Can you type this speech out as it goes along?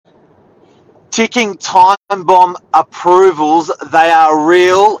Ticking time bomb approvals, they are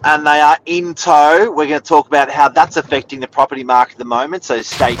real and they are in tow. We're going to talk about how that's affecting the property market at the moment, so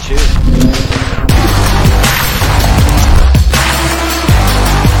stay tuned.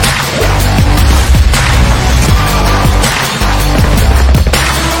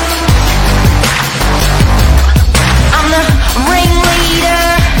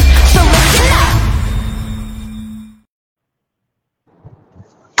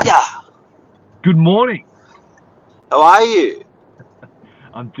 Yeah. Good morning. How are you?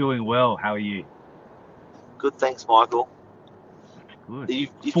 I'm doing well. How are you? Good, thanks, Michael. That's good. You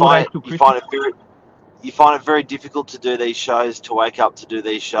 4 find days till you find Christmas. you find it very difficult to do these shows, to wake up to do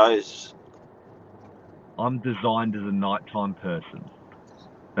these shows. I'm designed as a nighttime person.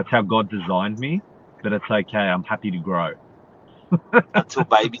 That's how God designed me, but it's okay. I'm happy to grow. until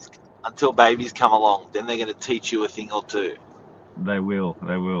babies come along, then they're going to teach you a thing or two. They will.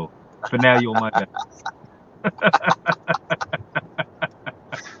 For now, you're my best.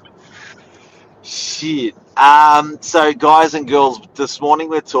 Shit. So guys and girls, this morning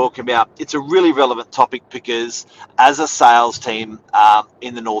we're talking about, it's a really relevant topic because as a sales team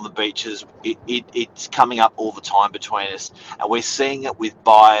in the Northern Beaches, it's coming up all the time between us, and we're seeing it with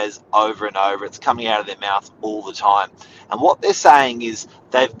buyers over and over. It's coming out of their mouth all the time. And what they're saying is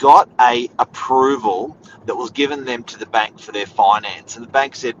they've got a approval that was given them to the bank for their finance. And the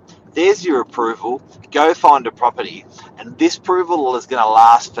bank said, there's your approval, go find a property. And this approval is going to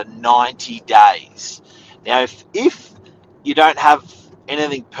last for 90 days. Now, if you don't have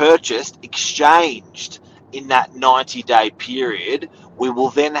anything purchased, exchanged in that 90-day period, we will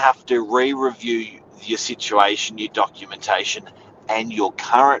then have to re-review your situation, your documentation, and your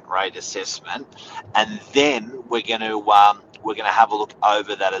current rate assessment, and then we're going to have a look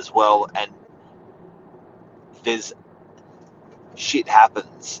over that as well. And there's shit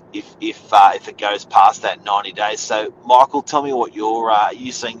happens if it goes past that 90 days. So, Michael, tell me what are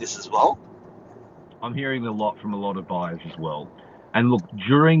you seeing this as well? I'm hearing a lot from a lot of buyers as well. And look,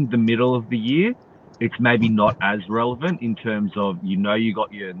 during the middle of the year, it's maybe not as relevant in terms of, you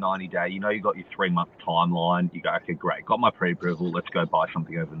got your 90-day, you got your 3-month timeline. You go, okay, great, got my pre-approval. Let's go buy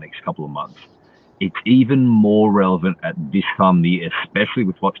something over the next couple of months. It's even more relevant at this time of the year, especially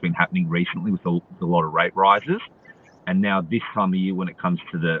with what's been happening recently with a lot of rate rises. And now this time of year, when it comes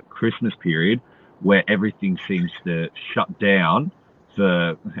to the Christmas period, where everything seems to shut down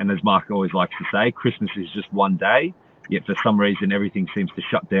and as Mark always likes to say, Christmas is just one day, yet for some reason everything seems to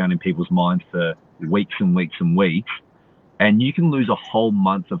shut down in people's minds for weeks and weeks and weeks. And you can lose a whole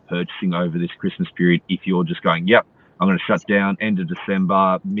month of purchasing over this Christmas period if you're just going, yep, I'm going to shut down end of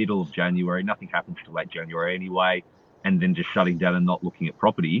December, middle of January, nothing happens till late January anyway, and then just shutting down and not looking at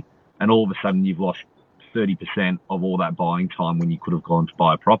property. And all of a sudden you've lost 30% of all that buying time when you could have gone to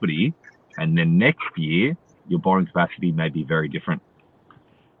buy a property. And then next year, your borrowing capacity may be very different.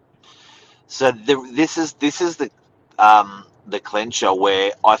 So this is the clincher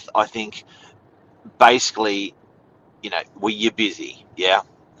where I think basically, you're busy, yeah.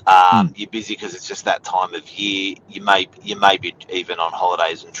 You're busy because it's just that time of year. You may be even on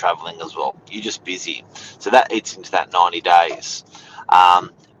holidays and traveling as well. You're just busy, so that eats into that 90 days.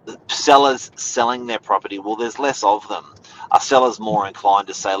 Sellers selling their property, well, there's less of them. Are sellers more inclined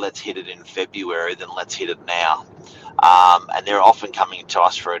to say, let's hit it in February than let's hit it now? And they're often coming to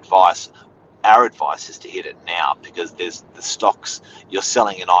us for advice. Our advice is to hit it now because there's the stocks you're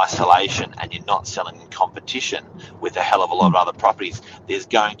selling in isolation and you're not selling in competition with a hell of a lot of other properties. There's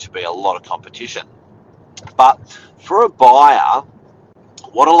going to be a lot of competition. But for a buyer,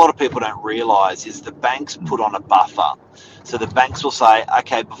 what a lot of people don't realise is the banks put on a buffer. So the banks will say,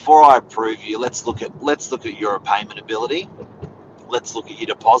 okay, before I approve you, let's look at your repayment ability. Let's look at your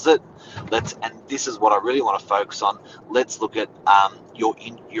deposit. And this is what I really want to focus on. Let's look at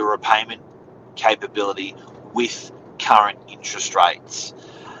your repayment capability with current interest rates.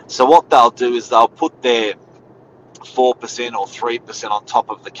 So what they'll do is they'll put their 4% or 3% on top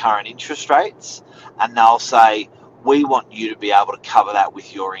of the current interest rates, and they'll say, we want you to be able to cover that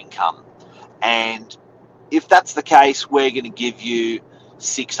with your income. And if that's the case, we're going to give you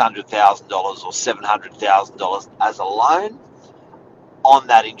 $600,000 or $700,000 as a loan on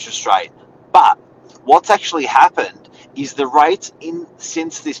that interest rate. But what's actually happened is the rates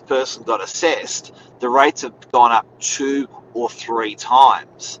since this person got assessed, the rates have gone up 2 or 3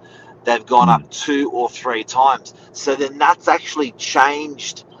 times. They've gone up 2 or 3 times. So then that's actually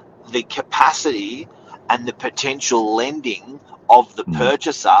changed the capacity and the potential lending of the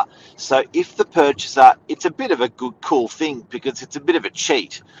purchaser. So if the purchaser, it's a bit of a cool thing because it's a bit of a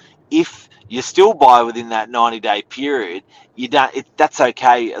cheat. If you still buy within that 90-day period. You don't. That's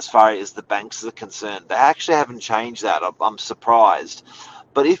okay as far as the banks are concerned. They actually haven't changed that. I'm surprised.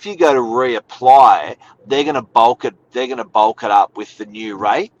 But if you go to reapply, they're going to bulk it. They're going to bulk it up with the new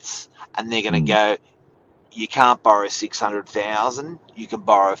rates, and they're going to go. You can't borrow 600,000. You can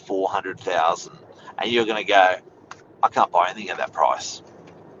borrow 400,000, and you're going to go. I can't buy anything at that price.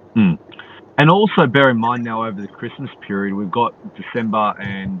 And also bear in mind now over the Christmas period, we've got December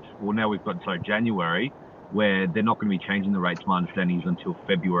now we've got January, where they're not going to be changing the rates, my understanding is, until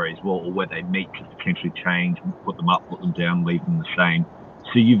February as well, or where they meet to potentially change, put them up, put them down, leave them the same.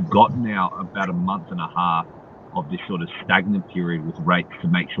 So you've got now about a month and a half of this sort of stagnant period with rates to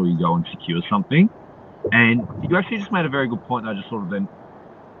make sure you go and secure something. And you actually just made a very good point. I just sort of then,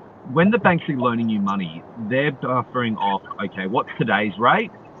 when the banks are loaning you money, they're buffering off, okay, what's today's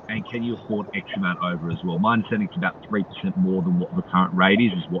rate? And can you afford X amount over as well? My understanding is about 3% more than what the current rate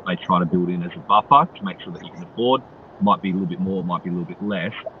is what they try to build in as a buffer to make sure that you can afford. Might be a little bit more, might be a little bit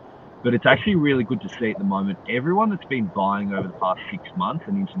less. But it's actually really good to see at the moment, everyone that's been buying over the past 6 months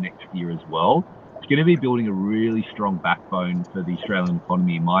and into next year as well, it's going to be building a really strong backbone for the Australian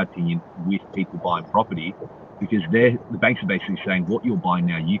economy, in my opinion, with people buying property, because the banks are basically saying what you're buying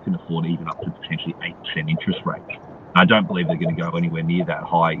now, you can afford even up to potentially 8% interest rates. I don't believe they're going to go anywhere near that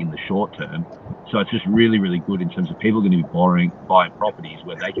high in the short term. So it's just really, really good in terms of people going to be buying properties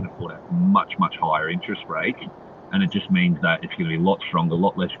where they can afford a much, much higher interest rate. And it just means that it's going to be a lot stronger, a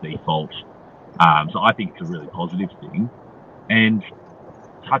lot less defaults. So I think it's a really positive thing. And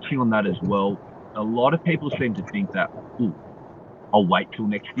touching on that as well, a lot of people seem to think that, I'll wait till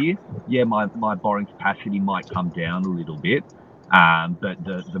next year. Yeah, my borrowing capacity might come down a little bit. But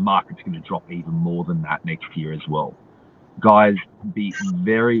the market's going to drop even more than that next year as well. Guys, be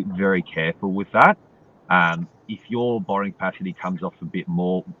very, very careful with that. If your borrowing capacity comes off a bit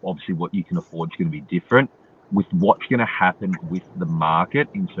more, obviously what you can afford is going to be different. With what's going to happen with the market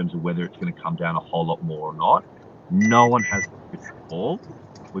in terms of whether it's going to come down a whole lot more or not, no one has a crystal ball.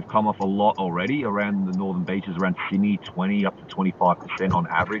 We've come off a lot already around the northern beaches, around Sydney, 20 up to 25% on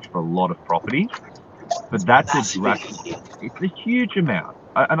average for a lot of properties. But it's a huge amount.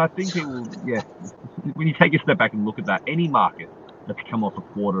 And I think people, when you take a step back and look at that, any market that's come off a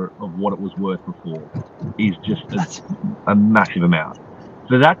quarter of what it was worth before is just a massive amount.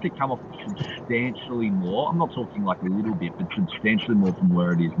 For that to come off substantially more, I'm not talking like a little bit, but substantially more from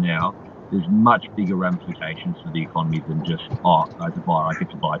where it is now, there's much bigger ramifications for the economy than just, as a buyer, I get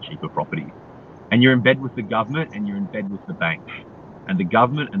to buy a cheaper property. And you're in bed with the government and you're in bed with the banks. And the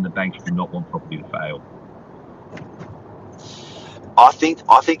government and the banks do not want property to fail. I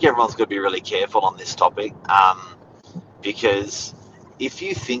think everyone's got to be really careful on this topic, because if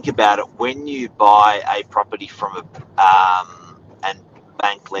you think about it, when you buy a property from and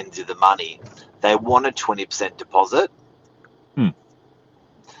bank lends you the money, they want a 20% deposit.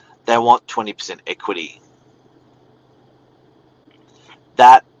 They want 20% equity.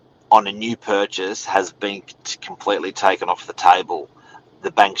 That on a new purchase has been completely taken off the table.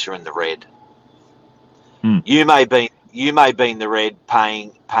 The banks are in the red. You may be in the red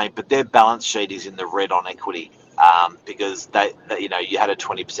paying, but their balance sheet is in the red on equity, because they you had a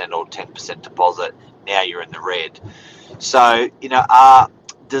 20% or 10% deposit. Now you're in the red. So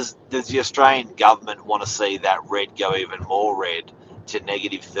does the Australian government want to see that red go even more red to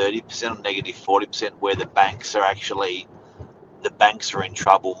negative 30% or negative 40%, where the banks are in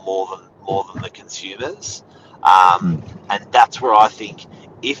trouble more than the consumers? And that's where I think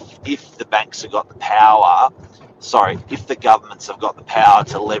if the banks have got the power, if the governments have got the power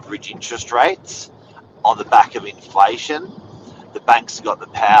to leverage interest rates on the back of inflation, the banks have got the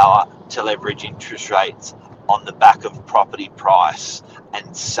power to leverage interest rates on the back of property price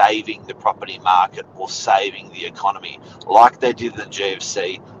and saving the property market or saving the economy, like they did in the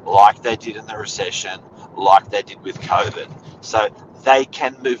GFC, like they did in the recession, like they did with COVID. So they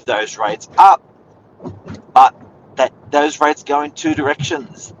can move those rates up, but those rates go in two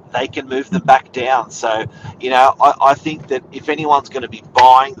directions. They can move them back down. So, I think that if anyone's going to be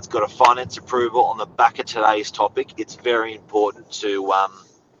buying that's got a finance approval on the back of today's topic, it's very important to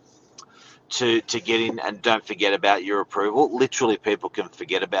get in and don't forget about your approval. Literally, people can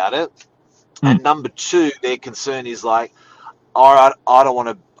forget about it. And number two, their concern is like, all right, I don't want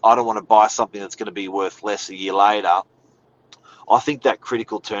to buy something that's going to be worth less a year later. I think that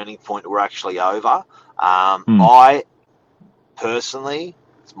critical turning point we're actually over. I personally,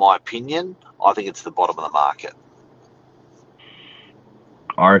 it's my opinion, I think it's the bottom of the market.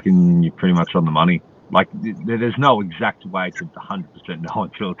 I reckon you're pretty much on the money. Like, there's no exact way to 100% know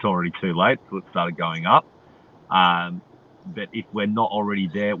until it's already too late, so it started going up. But if we're not already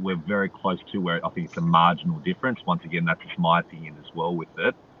there, we're very close to where I think it's a marginal difference. Once again, that's just my opinion as well with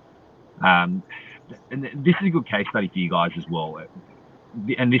it. And this is a good case study for you guys as well.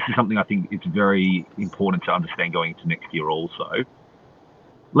 And this is something I think it's very important to understand going into next year also.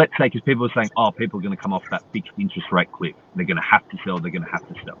 Let's say, because people are saying, people are going to come off that fixed interest rate cliff. They're going to have to sell. They're going to have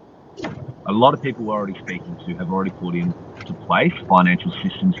to sell. A lot of people we're already speaking to have already put into place financial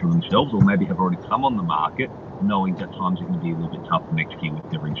systems for themselves, or maybe have already come on the market knowing that times are going to be a little bit tougher next year with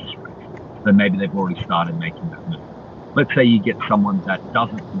their interest rates. So maybe they've already started making that move. Let's say you get someone that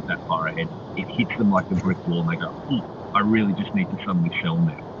doesn't think that far ahead. It hits them like a brick wall and they go, I really just need to suddenly sell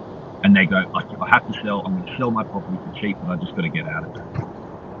now. And they go, I have to sell. I'm going to sell my property for cheap, but I just got to get out of it.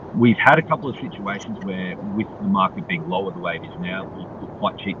 We've had a couple of situations where, with the market being lower the way it is now, we put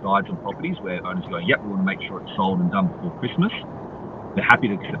quite cheap guides on properties where owners go, yep, we want to make sure it's sold and done before Christmas. They're happy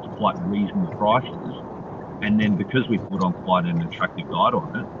to accept quite reasonable prices. And then because we've put on quite an attractive guide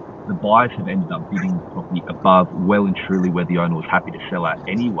on it, the buyers have ended up bidding the property above well and truly where the owner was happy to sell at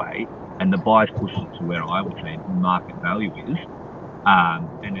anyway. And the buyers pushed it to where I would say market value is,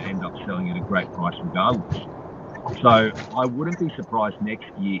 and it ended up selling at a great price regardless. So I wouldn't be surprised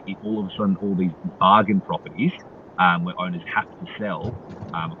next year if all of a sudden all these bargain properties where owners have to sell,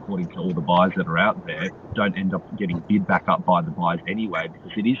 according to all the buyers that are out there, don't end up getting bid back up by the buyers anyway,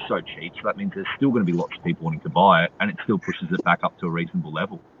 because it is so cheap. So that means there's still going to be lots of people wanting to buy it, and it still pushes it back up to a reasonable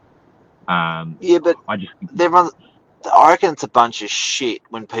level. But I just think I reckon it's a bunch of shit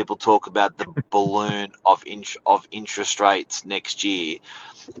when people talk about the balloon of interest rates next year.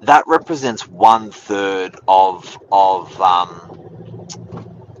 That represents 1/3 of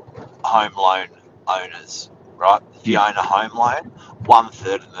home loan owners, right? If you own a home loan,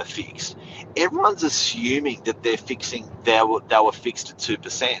 1/3 of them are fixed. Everyone's assuming that they were fixed at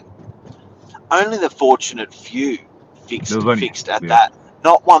 2%. Only the fortunate few fixed at that.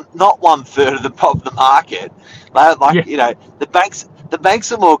 Not 1/3 of the market. The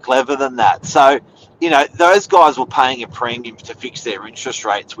banks are more clever than that. So, those guys were paying a premium to fix their interest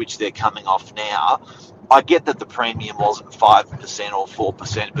rates, which they're coming off now. I get that the premium wasn't 5% or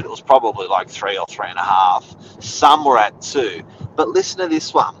 4%, but it was probably like 3 or 3.5. Some were at 2. But listen to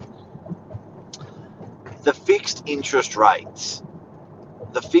this one. The fixed interest rates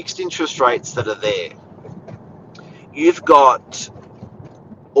that are there, you've got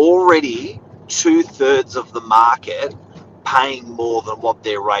already 2/3 of the market paying more than what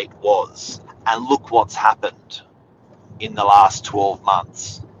their rate was. And look what's happened in the last 12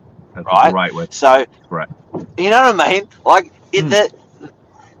 months. That's right? Right. So, right. You know what I mean? Like, in the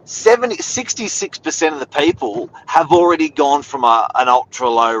 66% of the people have already gone from an ultra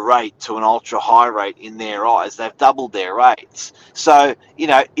low rate to an ultra high rate in their eyes. They've doubled their rates. So,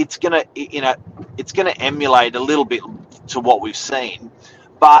 it's gonna emulate a little bit to what we've seen,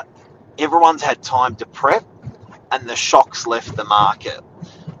 but everyone's had time to prep, and the shocks left the market.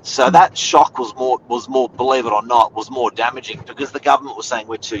 So that shock was more, believe it or not, was more damaging because the government was saying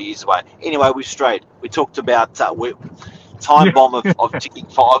we're 2 years away. Anyway, we've strayed. We talked about time bomb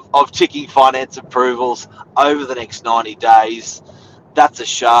of ticking finance approvals over the next 90 days. That's a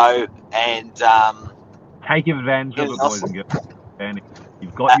show, and take advantage of it, boys and girls.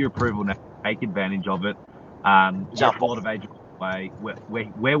 You've got your approval now. Take advantage of it. There's a lot of agents away.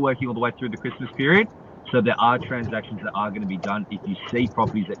 We're working all the way through the Christmas period. So there are transactions that are going to be done. If you see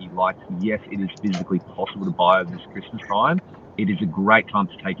properties that you like, yes, it is physically possible to buy over this Christmas time. It is a great time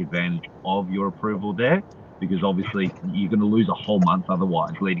to take advantage of your approval there, because obviously you're going to lose a whole month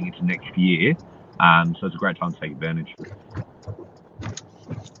otherwise leading into next year. So it's a great time to take advantage.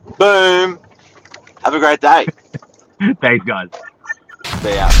 Boom. Have a great day. Thanks, guys.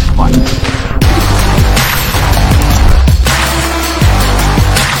 See ya. Bye.